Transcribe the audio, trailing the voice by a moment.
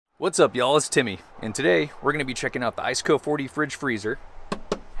What's up, y'all? It's Timmy, and today we're going to be checking out the Iceco 40 fridge freezer,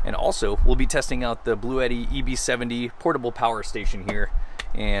 and also we'll be testing out the Bluetti EB70 portable power station here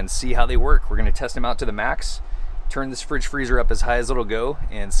and see how they work. We're going to test them out to the max, turn this fridge freezer up as high as it'll go,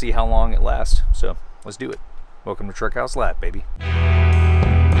 and see how long it lasts. So let's do it. Welcome to Truck House Lab, baby.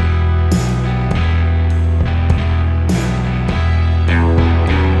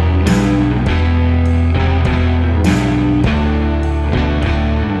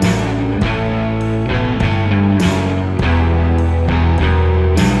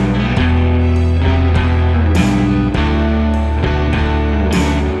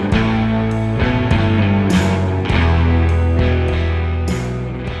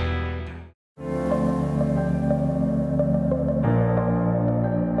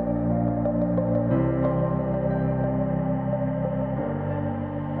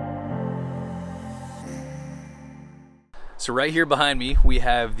 So right here behind me, we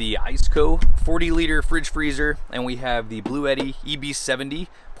have the Iceco 40-liter fridge freezer, and we have the Bluetti EB70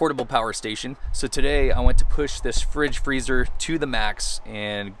 portable power station. So today I went to push this fridge freezer to the max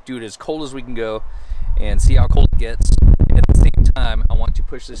and do it as cold as we can go and see how cold it gets. And at the same time, I want to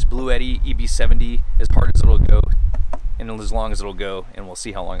push this Bluetti EB70 as hard as it'll go and as long as it'll go, and we'll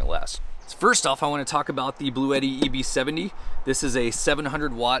see how long it lasts. So first off, I want to talk about the Bluetti EB70. This is a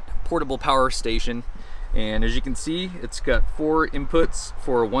 700 watt portable power station. And as you can see, it's got 4 inputs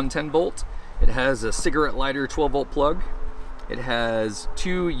for a 110 volt. It has a cigarette lighter 12 volt plug. It has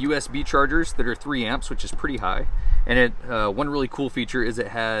 2 USB chargers that are 3 amps, which is pretty high. And one really cool feature is it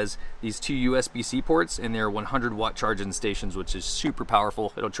has these 2 USB-C ports, and they're 100 watt charging stations, which is super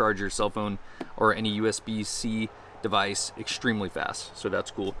powerful. It'll charge your cell phone or any USB-C device extremely fast, so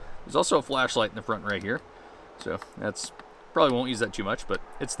that's cool. There's also a flashlight in the front right here, so that's probably won't use that too much, but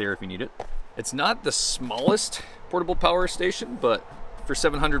it's there if you need it. It's not the smallest portable power station, but for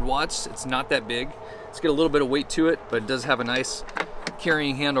 700 watts, it's not that big. It's got a little bit of weight to it, but it does have a nice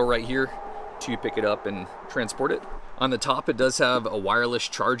carrying handle right here to pick it up and transport it. On the top, it does have a wireless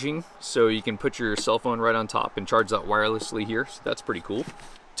charging, so you can put your cell phone right on top and charge that wirelessly here, so that's pretty cool.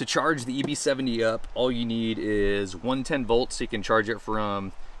 To charge the EB70 up, all you need is 110 volts, so you can charge it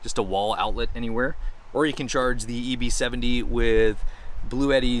from just a wall outlet anywhere, or you can charge the EB70 with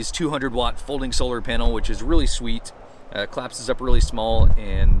Bluetti's 200 watt folding solar panel, which is really sweet. Collapses up really small,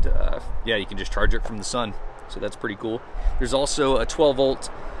 and yeah, you can just charge it from the sun, so that's pretty cool. There's also a 12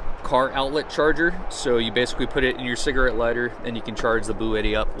 volt car outlet charger, so you basically put it in your cigarette lighter and you can charge the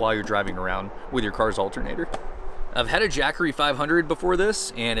Bluetti up while you're driving around with your car's alternator. I've had a Jackery 500 before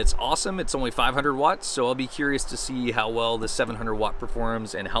this, and it's awesome. It's only 500 watts, so I'll be curious to see how well the 700 watt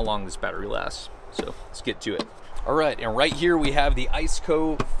performs and how long this battery lasts. So let's get to it. All right, and right here we have the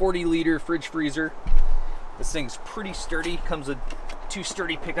Iceco 40-liter fridge freezer. This thing's pretty sturdy. Comes with 2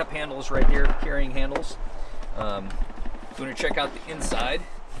 sturdy pickup handles right here, carrying handles. If you want to check out the inside,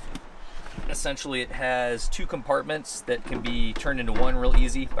 essentially it has 2 compartments that can be turned into one real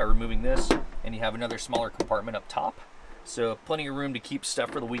easy by removing this, and you have another smaller compartment up top. So plenty of room to keep stuff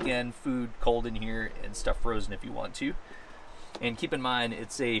for the weekend, food cold in here, and stuff frozen if you want to. And keep in mind,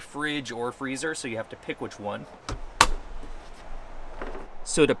 it's a fridge or freezer, so you have to pick which one.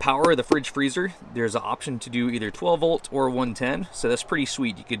 So to power the fridge freezer, there's an option to do either 12 volt or 110. So that's pretty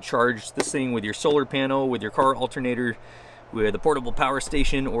sweet. You could charge this thing with your solar panel, with your car alternator, with a portable power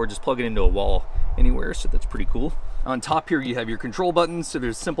station, or just plug it into a wall anywhere. So that's pretty cool. On top here, you have your control buttons. So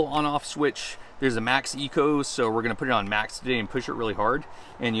there's a simple on-off switch. There's a max eco, so we're gonna put it on max today and push it really hard.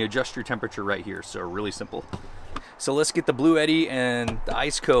 And you adjust your temperature right here, so really simple. So let's get the Bluetti and the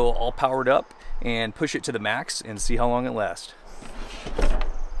Iceco all powered up and push it to the max and see how long it lasts.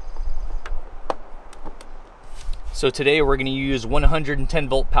 So today we're going to use 110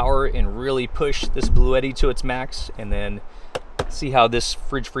 volt power and really push this Bluetti to its max, and then see how this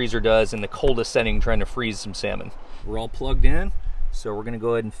fridge freezer does in the coldest setting trying to freeze some salmon. We're all plugged in, so we're going to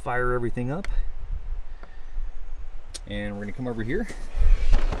go ahead and fire everything up. And we're going to come over here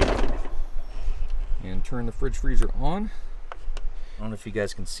and turn the fridge freezer on. I don't know if you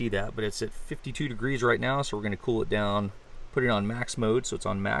guys can see that, but it's at 52 degrees right now, so we're going to cool it down, put it on max mode, so it's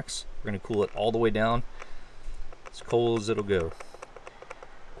on max. We're going to cool it all the way down, as cold as it'll go.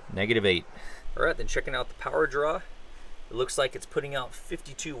 -8. All right, then checking out the power draw. It looks like it's putting out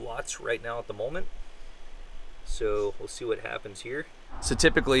 52 watts right now at the moment. So we'll see what happens here. So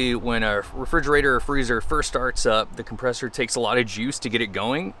typically when a refrigerator or freezer first starts up, the compressor takes a lot of juice to get it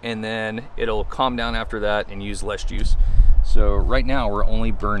going, and then it'll calm down after that and use less juice. So right now we're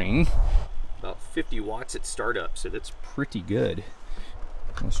only burning about 50 watts at startup, so that's pretty good.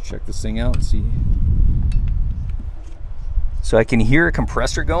 Let's check this thing out and see. So I can hear a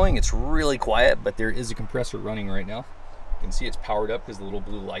compressor going. It's really quiet, but there is a compressor running right now. You can see it's powered up because the little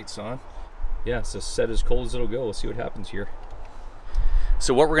blue light's on. Yeah, so set as cold as it'll go. We'll see what happens here.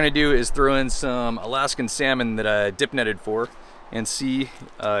 So what we're gonna do is throw in some Alaskan salmon that I dip netted for and see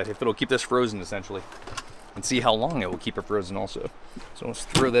if it'll keep this frozen essentially. And see how long it will keep it frozen also. So let's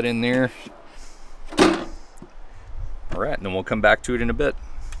throw that in there. All right, and then we'll come back to it in a bit.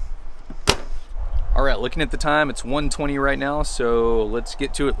 All right, looking at the time, it's 1:20 right now, so let's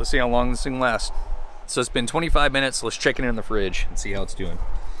get to it. Let's see how long this thing lasts. So it's been 25 minutes. Let's check it in the fridge and see how it's doing.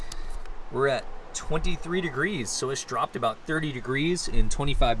 We're at 23 degrees, so it's dropped about 30 degrees in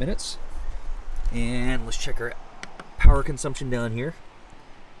 25 minutes. And let's check our power consumption down here.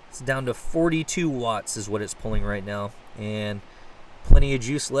 It's down to 42 watts is what it's pulling right now, and plenty of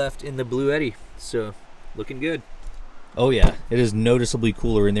juice left in the Bluetti, so looking good. Oh yeah, it is noticeably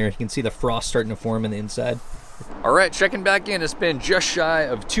cooler in there. You can see the frost starting to form in the inside. All right, checking back in. It's been just shy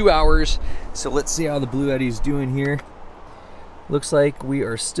of 2 hours, so let's see how the Bluetti's doing here. Looks like we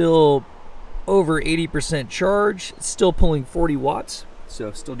are still over 80% charge. It's still pulling 40 watts,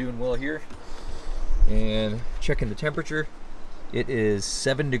 so still doing well here. And checking the temperature. It is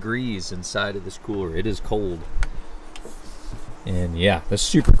 7 degrees inside of this cooler. It is cold. And yeah, that's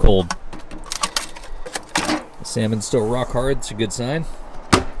super cold. The salmon's still rock hard. It's a good sign.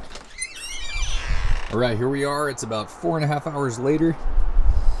 All right, here we are. It's about 4.5 hours later.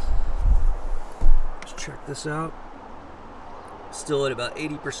 Let's check this out. Still at about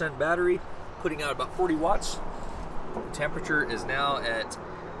 80% battery, putting out about 40 watts. The temperature is now at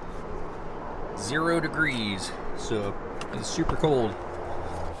 0 degrees, so it's super cold.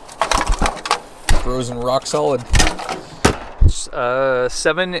 Frozen rock solid.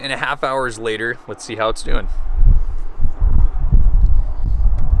 7.5 hours later, let's see how it's doing.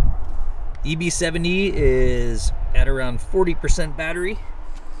 EB70 is at around 40% battery.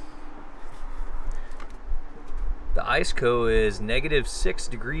 The Iceco is -6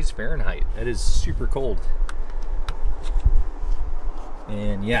 degrees Fahrenheit. That is super cold.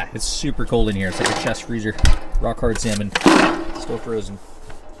 And yeah, it's super cold in here. It's like a chest freezer. Rock hard salmon, still frozen.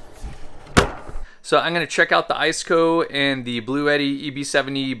 So I'm gonna check out the Iceco and the Bluetti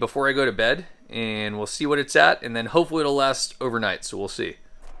EB70 before I go to bed, and we'll see what it's at, and then hopefully it'll last overnight, so we'll see.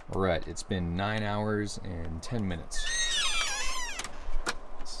 All right, it's been 9 hours and 10 minutes.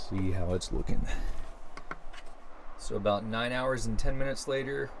 Let's see how it's looking. So about 9 hours and 10 minutes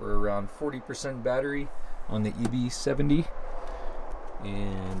later, we're around 40% battery on the EB70,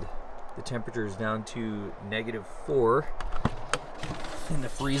 and the temperature is down to -4 in the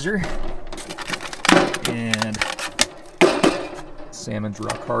freezer, and salmon's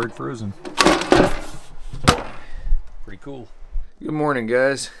rock hard frozen. Pretty cool. Good morning,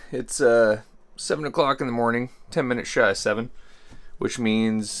 guys. It's 7 o'clock in the morning, 10 minutes shy of 7, which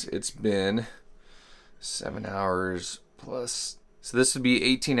means it's been 7 hours plus. So this would be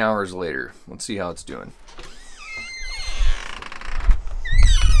 18 hours later. Let's see how it's doing.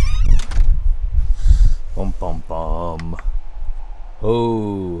 Bum bum bum.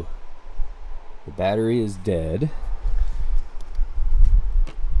 Oh, the battery is dead.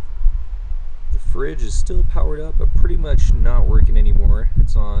 The fridge is still powered up, but pretty much not working anymore.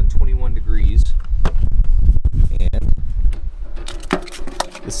 It's on 21 degrees. And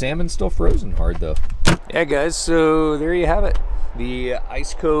the salmon's still frozen hard though. Yeah guys, so there you have it. The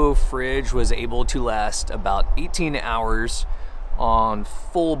Iceco fridge was able to last about 18 hours on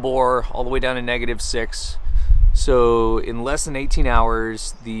full bore all the way down to -6. So in less than 18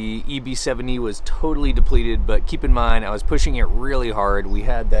 hours, the EB70 was totally depleted, but keep in mind, I was pushing it really hard. We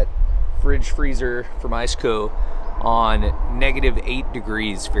had that fridge freezer from Iceco on -8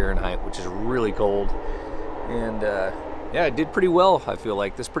 degrees Fahrenheit, which is really cold. And yeah, it did pretty well, I feel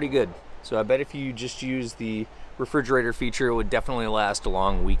like. That's pretty good. So I bet if you just use the refrigerator feature, it would definitely last a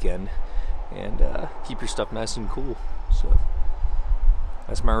long weekend and keep your stuff nice and cool. So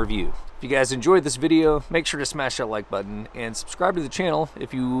that's my review. If you guys enjoyed this video, make sure to smash that like button and subscribe to the channel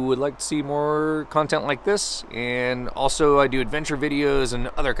if you would like to see more content like this. And also I do adventure videos and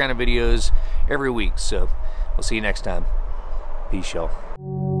other kind of videos every week. So we'll see you next time. Peace, y'all.